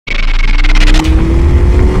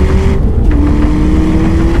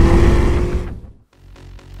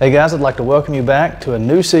Hey guys, I'd like to welcome you back to a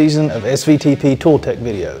new season of SVTP Tool Tech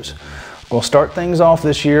videos. We'll start things off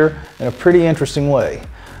this year in a pretty interesting way.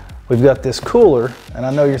 We've got this cooler, and I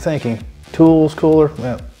know you're thinking, tools, cooler?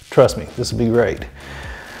 Well, trust me, this will be great.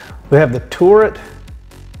 We have the Tourit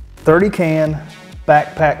 30 can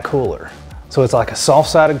backpack cooler. So it's like a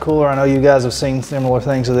soft-sided cooler. I know you guys have seen similar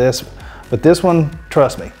things to this, but this one,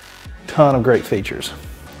 trust me, ton of great features.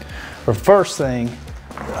 The first thing,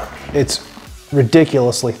 it's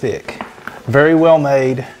ridiculously thick, very well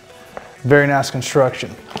made, very nice construction.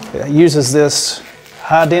 It uses this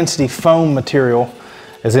high density foam material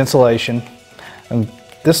as insulation, and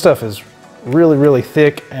this stuff is really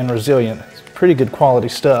thick and resilient. It's pretty good quality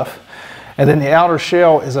stuff. And then the outer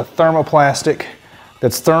shell is a thermoplastic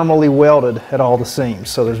that's thermally welded at all the seams,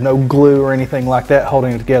 so there's no glue or anything like that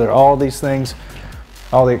holding it together. All these things,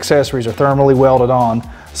 all the accessories are thermally welded on.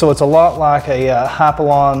 So it's a lot like a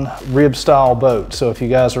Hypalon rib style boat. So if you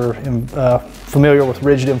guys are familiar with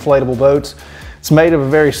rigid inflatable boats, it's made of a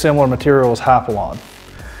very similar material as Hypalon.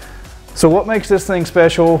 So what makes this thing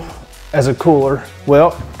special as a cooler?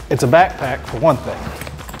 Well, it's a backpack for one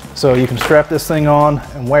thing. So you can strap this thing on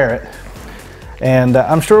and wear it. And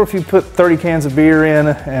I'm sure if you put 30 cans of beer in,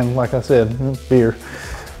 and like I said, beer,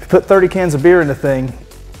 if you put 30 cans of beer in the thing,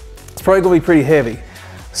 it's probably gonna be pretty heavy.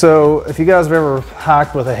 So if you guys have ever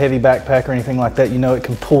hiked with a heavy backpack or anything like that, you know it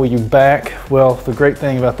can pull you back. Well, the great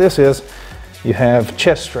thing about this is you have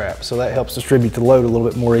chest straps, so that helps distribute the load a little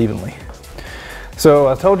bit more evenly. So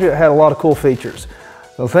I told you it had a lot of cool features.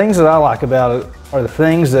 The things that I like about it are the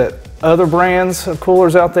things that other brands of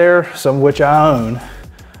coolers out there, some of which I own,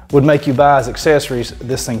 would make you buy as accessories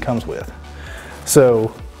this thing comes with.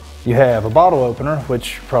 So you have a bottle opener,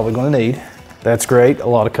 which you're probably going to need. That's great. A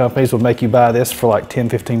lot of companies will make you buy this for like 10,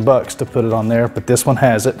 15 bucks to put it on there, but this one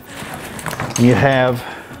has it. And you have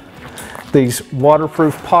these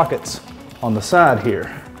waterproof pockets on the side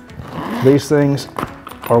here. These things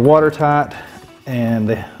are watertight,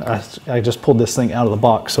 and I just pulled this thing out of the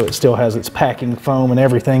box, so it still has its packing foam and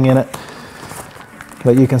everything in it.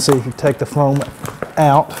 But you can see if you take the foam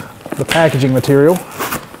out, the packaging material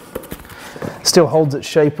still holds its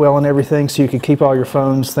shape well and everything, so you can keep all your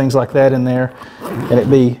phones, things like that in there, and it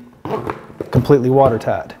be completely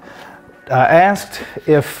watertight. I asked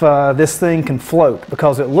if this thing can float,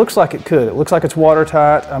 because it looks like it could. It looks like it's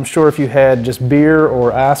watertight. I'm sure if you had just beer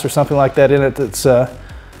or ice or something like that in it that's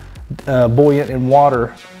buoyant in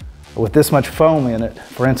water with this much foam in it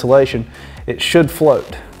for insulation, it should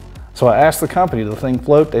float. So I asked the company, does the thing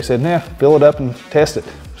float? They said, nah, fill it up and test it.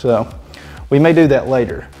 So we may do that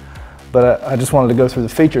later, but I just wanted to go through the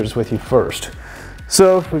features with you first.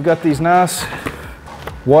 So we've got these nice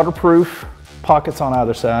waterproof pockets on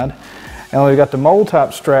either side, and we've got the mold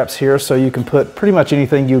type straps here, so you can put pretty much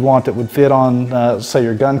anything you want that would fit on, say,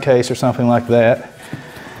 your gun case or something like that.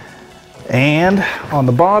 And on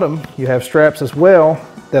the bottom, you have straps as well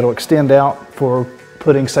that'll extend out for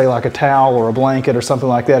putting, say, like a towel or a blanket or something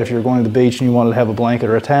like that. If you're going to the beach and you wanted to have a blanket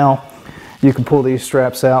or a towel, you can pull these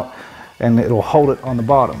straps out and it'll hold it on the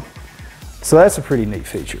bottom. So that's a pretty neat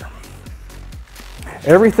feature.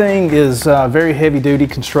 Everything is very heavy duty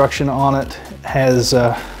construction on it. Has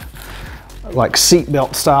like seat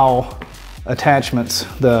belt style attachments,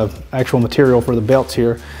 the actual material for the belts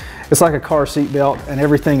here. It's like a car seat belt, and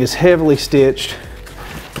everything is heavily stitched.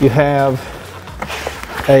 You have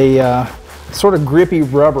a sort of grippy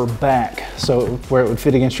rubber back, so where it would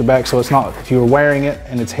fit against your back, so it's not, if you were wearing it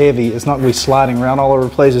and it's heavy, it's not going to be sliding around all over the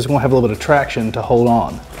place. It's going to have a little bit of traction to hold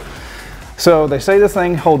on. So they say this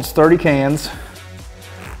thing holds 30 cans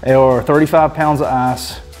or 35 pounds of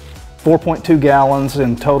ice, 4.2 gallons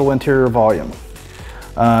in total interior volume.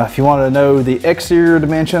 If you want to know the exterior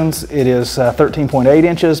dimensions, it is 13.8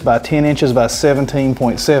 inches by 10 inches by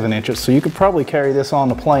 17.7 inches. So you could probably carry this on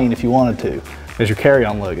the plane if you wanted to as your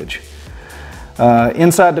carry-on luggage.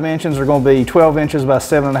 Inside dimensions are going to be 12 inches by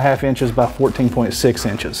 7.5 inches by 14.6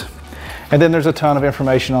 inches. And then there's a ton of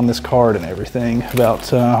information on this card and everything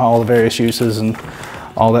about all the various uses and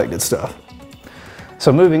all that good stuff.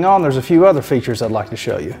 So moving on, there's a few other features I'd like to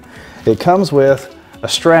show you. It comes with a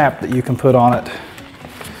strap that you can put on it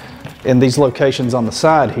in these locations on the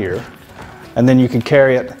side here, and then you can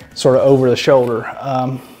carry it sort of over the shoulder.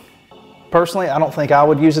 Personally, I don't think I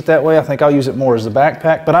would use it that way. I think I'll use it more as a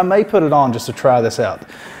backpack, but I may put it on just to try this out.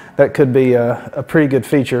 That could be a pretty good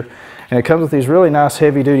feature. And it comes with these really nice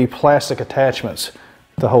heavy-duty plastic attachments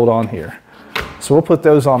to hold on here. So we'll put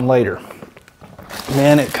those on later.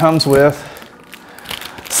 Then it comes with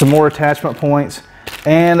some more attachment points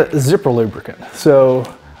and zipper lubricant. So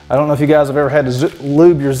I don't know if you guys have ever had to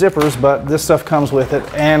lube your zippers, but this stuff comes with it,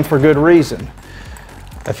 and for good reason.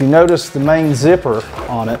 If you notice the main zipper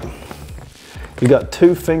on it, you got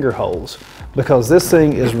 2 finger holes because this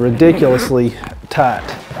thing is ridiculously tight.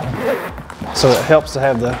 So it helps to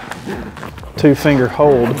have the 2 finger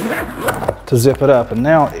hold to zip it up. And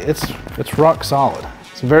now it's rock solid.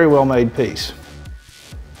 It's a very well made piece.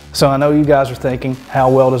 So I know you guys are thinking,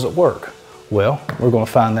 how well does it work? Well, we're going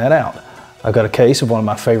to find that out. I've got a case of one of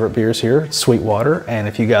my favorite beers here, it's Sweetwater, and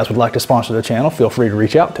if you guys would like to sponsor the channel, feel free to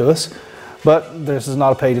reach out to us. But this is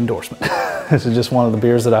not a paid endorsement. This is just one of the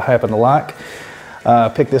beers that I happen to like.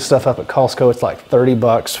 Pick this stuff up at Costco. It's like 30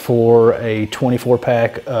 bucks for a 24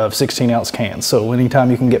 pack of 16-ounce cans. So anytime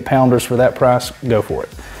you can get pounders for that price, go for it.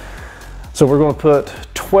 So we're going to put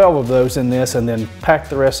 12 of those in this and then pack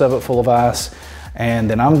the rest of it full of ice. And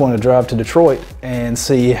then I'm going to drive to Detroit and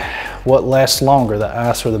see what lasts longer, the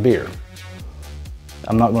ice or the beer.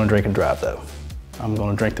 I'm not going to drink and drive though. I'm going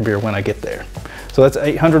to drink the beer when I get there. So that's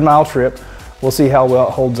an 800-mile trip. We'll see how well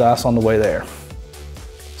it holds ice on the way there.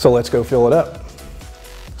 So let's go fill it up.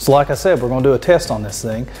 So like I said, we're going to do a test on this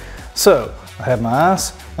thing. So I have my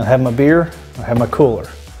ice, I have my beer, I have my cooler.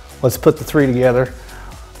 Let's put the 3 together.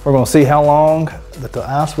 We're going to see how long that the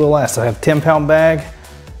ice will last. I have a 10-pound bag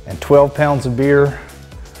and 12 pounds of beer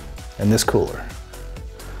in this cooler.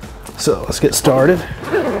 So let's get started.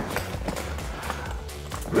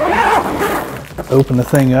 Open the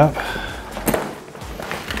thing up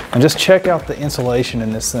and just check out the insulation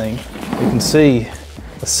in this thing. You can see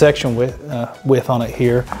the section width on it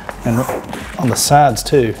here and on the sides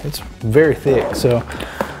too. It's very thick, so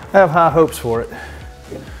I have high hopes for it.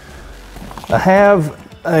 I have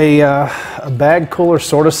a bag cooler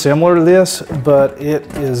sort of similar to this, but it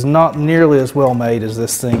is not nearly as well made as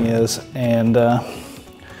this thing is, and I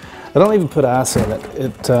don't even put ice in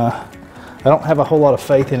it. I don't have a whole lot of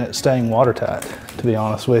faith in it staying watertight, to be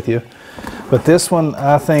honest with you. But this one,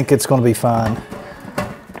 I think it's going to be fine.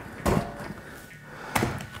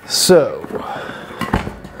 So,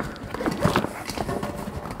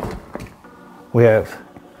 we have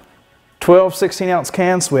 12 16-ounce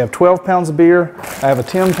cans, we have 12 pounds of beer, I have a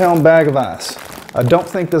 10-pound bag of ice. I don't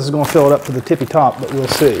think this is going to fill it up to the tippy top, but we'll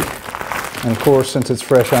see. And of course, since it's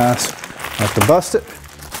fresh ice, I have to bust it.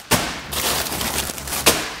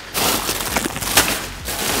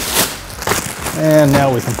 And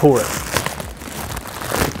now we can pour it.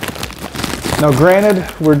 Now granted,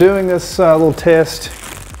 we're doing this little test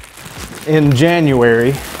in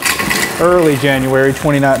January, early January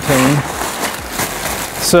 2019.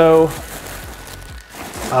 So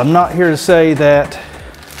I'm not here to say that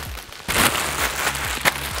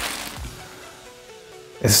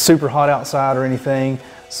it's super hot outside or anything.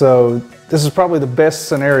 So this is probably the best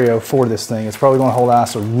scenario for this thing. It's probably going to hold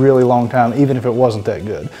ice a really long time, even if it wasn't that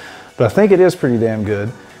good. But I think it is pretty damn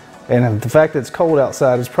good. And the fact that it's cold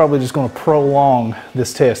outside is probably just going to prolong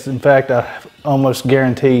this test. In fact, I almost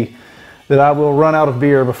guarantee that I will run out of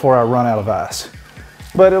beer before I run out of ice.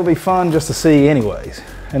 But it'll be fun just to see anyways.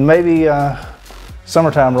 And maybe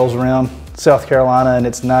summertime rolls around, South Carolina, and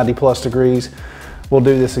it's 90+ degrees, we'll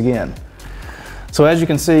do this again. So as you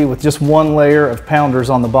can see, with just one layer of pounders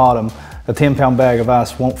on the bottom, a 10-pound bag of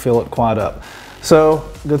ice won't fill it quite up. So,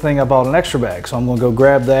 good thing I bought an extra bag. So I'm going to go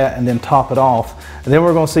grab that and then top it off. And then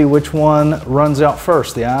we're going to see which one runs out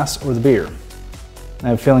first, the ice or the beer. I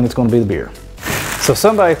have a feeling it's going to be the beer. So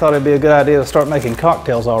somebody thought it'd be a good idea to start making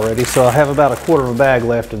cocktails already. So I have about a quarter of a bag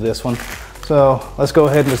left of this one. So let's go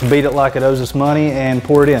ahead and just beat it like it owes us money and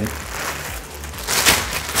pour it in.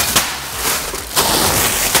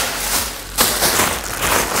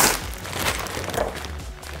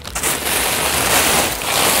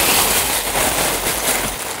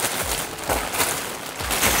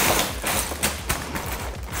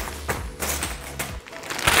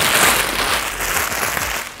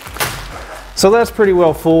 So that's pretty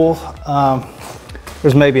well full.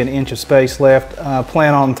 There's maybe an inch of space left.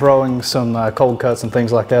 Plan on throwing some cold cuts and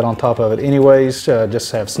things like that on top of it anyways,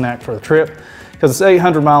 just to have snack for the trip, because it's an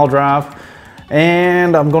 800-mile drive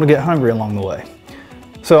and I'm going to get hungry along the way.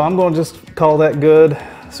 So I'm going to just call that good.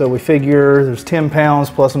 So we figure there's 10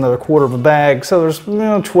 pounds plus another quarter of a bag. So there's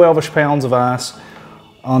 12-ish pounds of ice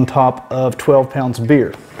on top of 12 pounds of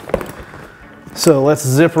beer. So let's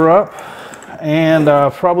zip her up. And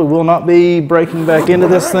probably will not be breaking back into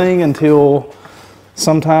this thing until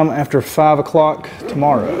sometime after 5 o'clock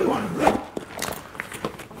tomorrow.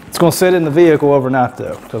 It's going to sit in the vehicle overnight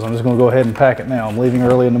though, because I'm just going to go ahead and pack it now. I'm leaving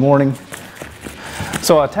early in the morning.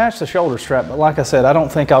 So I attached the shoulder strap, but like I said, I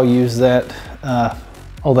don't think I'll use that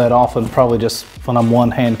all that often. Probably just when I'm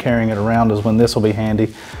one hand carrying it around is when this will be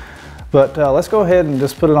handy. But let's go ahead and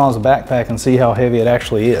just put it on as a backpack and see how heavy it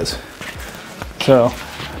actually is. So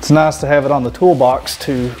It's nice to have it on the toolbox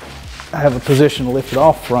to have a position to lift it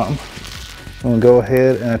off from. I'm going to go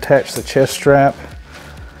ahead and attach the chest strap.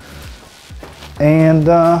 And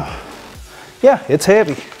yeah, it's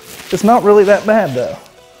heavy. It's not really that bad though.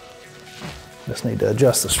 Just need to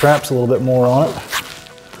adjust the straps a little bit more on it.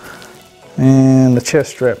 And the chest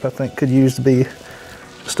strap I think could use to be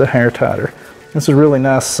just a hair tighter. This is a really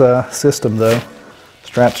nice system though.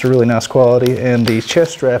 Straps are really nice quality, and the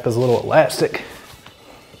chest strap is a little elastic.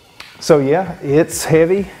 So yeah, it's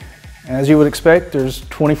heavy. As you would expect, there's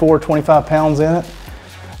 24, 25 pounds in it.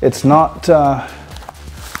 It's not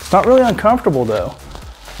really uncomfortable though.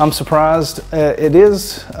 I'm surprised. It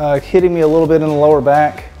is hitting me a little bit in the lower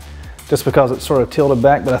back just because it's sort of tilted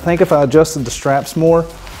back, but I think if I adjusted the straps more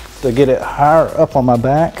to get it higher up on my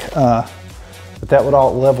back, that would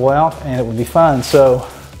all level out and it would be fine. So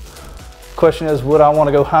question is, would I want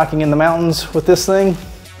to go hiking in the mountains with this thing?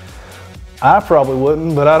 I probably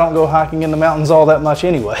wouldn't, but I don't go hiking in the mountains all that much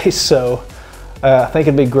anyway. So I think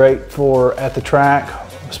it'd be great for at the track,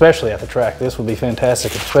 especially at the track. This would be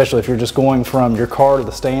fantastic, especially if you're just going from your car to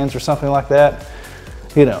the stands or something like that.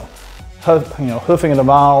 You know, hoofing it a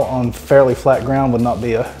mile on fairly flat ground would not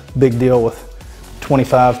be a big deal with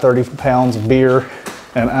 25, 30 pounds of beer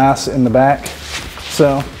and ice in the back.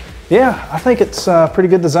 So yeah, I think it's a pretty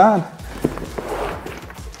good design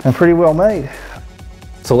and pretty well made.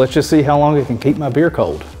 So let's just see how long it can keep my beer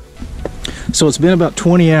cold. So it's been about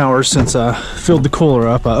 20 hours since I filled the cooler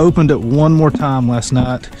up. I opened it one more time last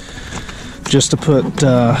night just to put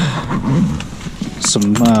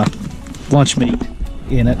some lunch meat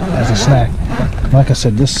in it as a snack. Like I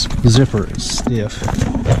said, this zipper is stiff.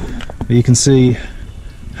 You can see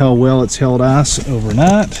how well it's held ice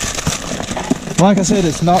overnight. Like I said,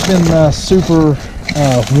 it's not been super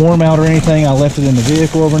warm out or anything. I left it in the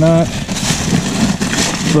vehicle overnight.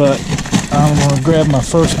 But I'm going to grab my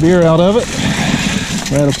first beer out of it.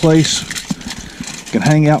 We're at a place I can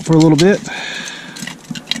hang out for a little bit.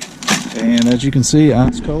 And as you can see,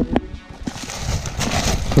 ice cold.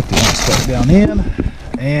 Put the ice back down in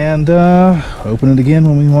and open it again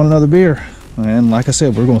when we want another beer. And like I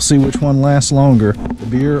said, we're going to see which one lasts longer, the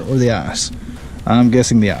beer or the ice. I'm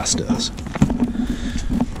guessing the ice does.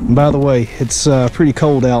 And by the way, it's pretty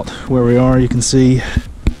cold out where we are. You can see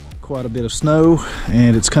quite a bit of snow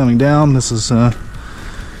and it's coming down. This is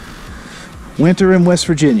winter in West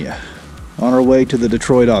Virginia on our way to the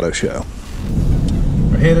Detroit Auto Show.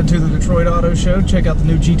 We're headed to the Detroit Auto Show, check out the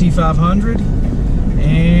new GT500,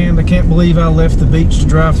 and I can't believe I left the beach to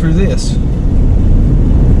drive through this.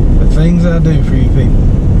 The things I do for you people.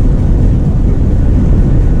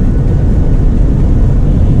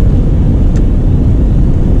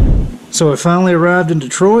 So I finally arrived in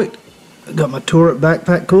Detroit. I got my Tourit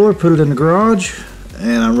backpack cooler, put it in the garage,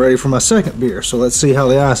 and I'm ready for my second beer. So let's see how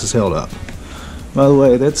the ice is held up. By the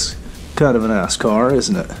way, that's kind of a nice car,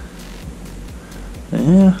 isn't it?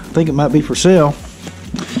 Yeah, I think it might be for sale.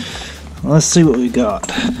 Well, let's see what we got.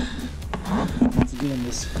 Once again,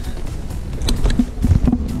 this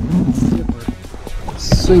zipper is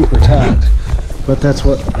super tight, but that's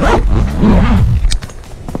what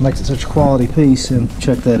makes it such a quality piece. And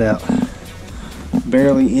check that out.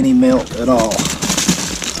 Barely any melt at all.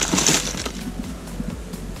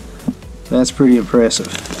 That's pretty impressive.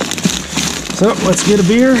 So let's get a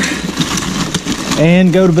beer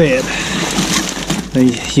and go to bed.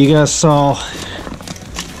 You guys saw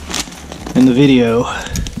in the video a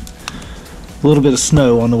little bit of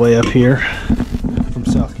snow on the way up here from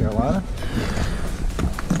South Carolina.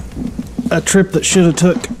 A trip that should have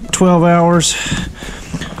took 12 hours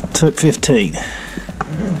took 15.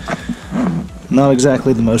 Not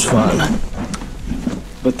exactly the most fun,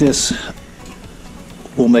 but this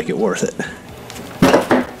will make it worth it.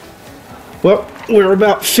 Well, we're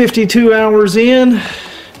about 52 hours in,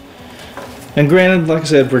 and granted, like I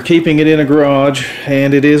said, we're keeping it in a garage,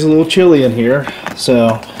 and it is a little chilly in here,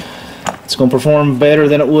 so it's going to perform better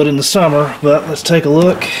than it would in the summer. But let's take a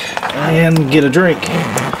look and get a drink.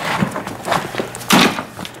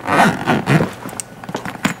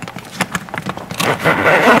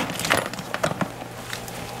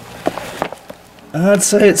 I'd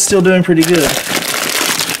say it's still doing pretty good.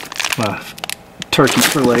 My turkeys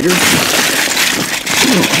for later.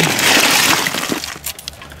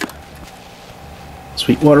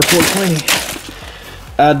 Sweetwater 420.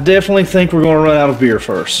 I definitely think we're going to run out of beer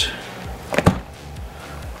first.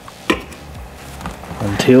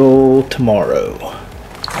 Until tomorrow.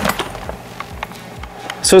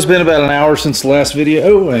 So it's been about an hour since the last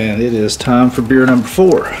video, and it is time for beer number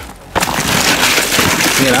 4.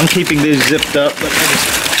 Yeah, I'm keeping these zipped up, but I just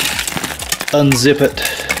unzip it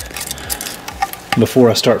before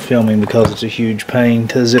I start filming because it's a huge pain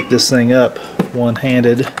to zip this thing up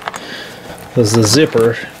one-handed, because the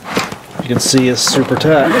zipper, you can see, is super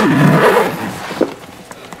tight.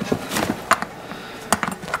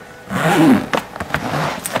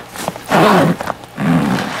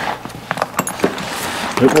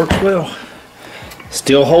 It works well.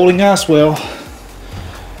 Still holding ice well.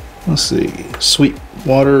 Let's see, Sweet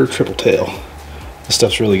Water Triple Tail. This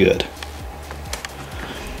stuff's really good.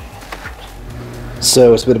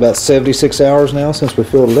 So it's been about 76 hours now since we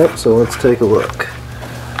filled it up, so let's take a look.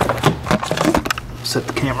 Set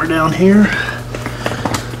the camera down here.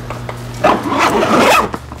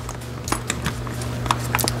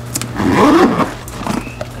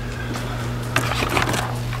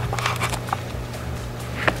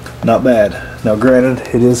 Not bad. Now granted,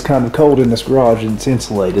 it is kind of cold in this garage and it's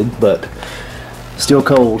insulated, but still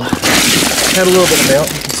cold. Had a little bit of melt.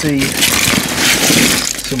 You can see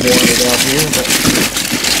some more of it out here, but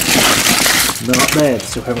not bad.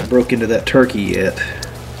 Still haven't broke into that turkey yet.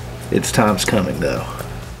 Its time's coming though.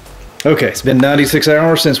 Okay, it's been 96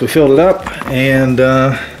 hours since we filled it up, and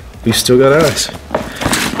we still got ice.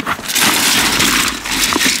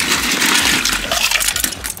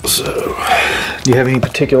 So, do you have any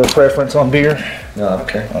particular preference on beer? No,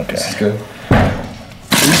 okay. This is good.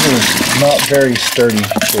 These are not very sturdy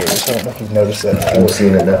beers. I don't know if you've noticed that. I'm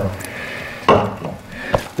seeing it now.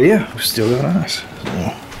 But yeah, we still got ice. So,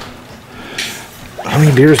 how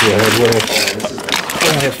many beers do I have left? I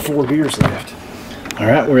only have 4 beers left. All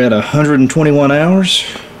right, we're at 121 hours.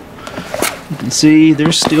 You can see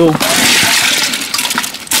there's still ice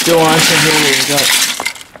in here. We've got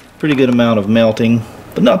a pretty good amount of melting,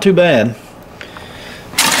 but not too bad.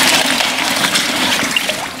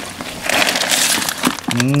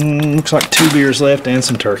 Looks like 2 beers left and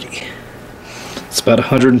some turkey. It's about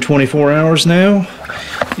 124 hours now.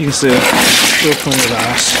 You can see still plenty of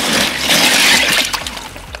ice.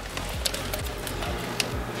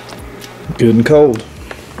 Good and cold.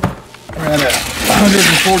 We're at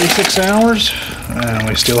 146 hours and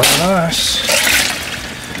we still have ice.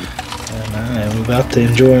 And I am about to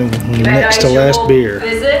enjoy the next to last beer.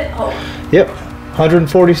 Yep,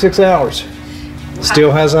 146 hours.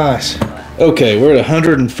 Still has ice. Okay, we're at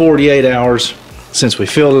 148 hours since we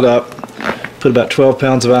filled it up. Put about 12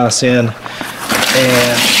 pounds of ice in,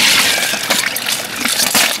 and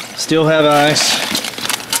still have ice.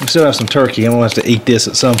 We still have some turkey. I'm gonna have to eat this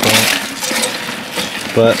at some point.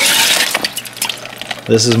 But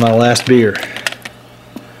this is my last beer.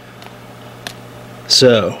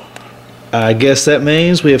 So I guess that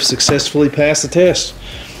means we have successfully passed the test.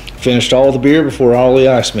 Finished all the beer before all the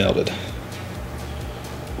ice melted.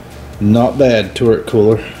 Not bad, Tourit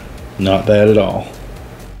cooler. Not bad at all.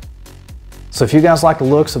 So if you guys like the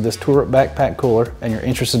looks of this Tourit backpack cooler and you're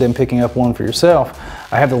interested in picking up one for yourself,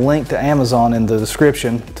 I have the link to Amazon in the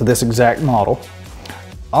description to this exact model.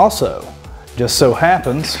 Also, just so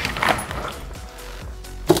happens,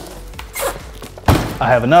 I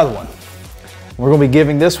have another one. We're going to be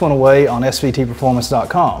giving this one away on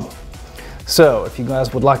SVTperformance.com. So if you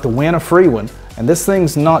guys would like to win a free one, and this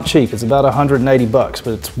thing's not cheap, it's about 180 bucks,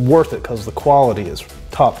 but it's worth it because the quality is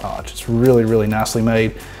top notch. It's really, really nicely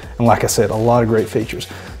made. And like I said, a lot of great features.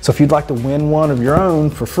 So if you'd like to win one of your own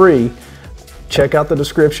for free, check out the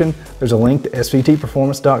description. There's a link to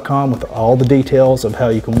SVTperformance.com with all the details of how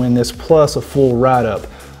you can win this, plus a full write-up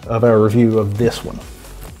of our review of this one.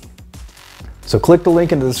 So click the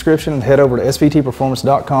link in the description and head over to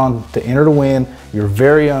SVTperformance.com to enter to win your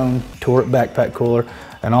very own Tourit backpack cooler.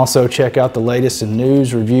 And also check out the latest in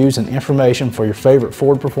news, reviews, and information for your favorite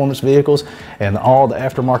Ford performance vehicles and all the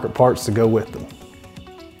aftermarket parts to go with them.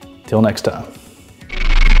 Till next time.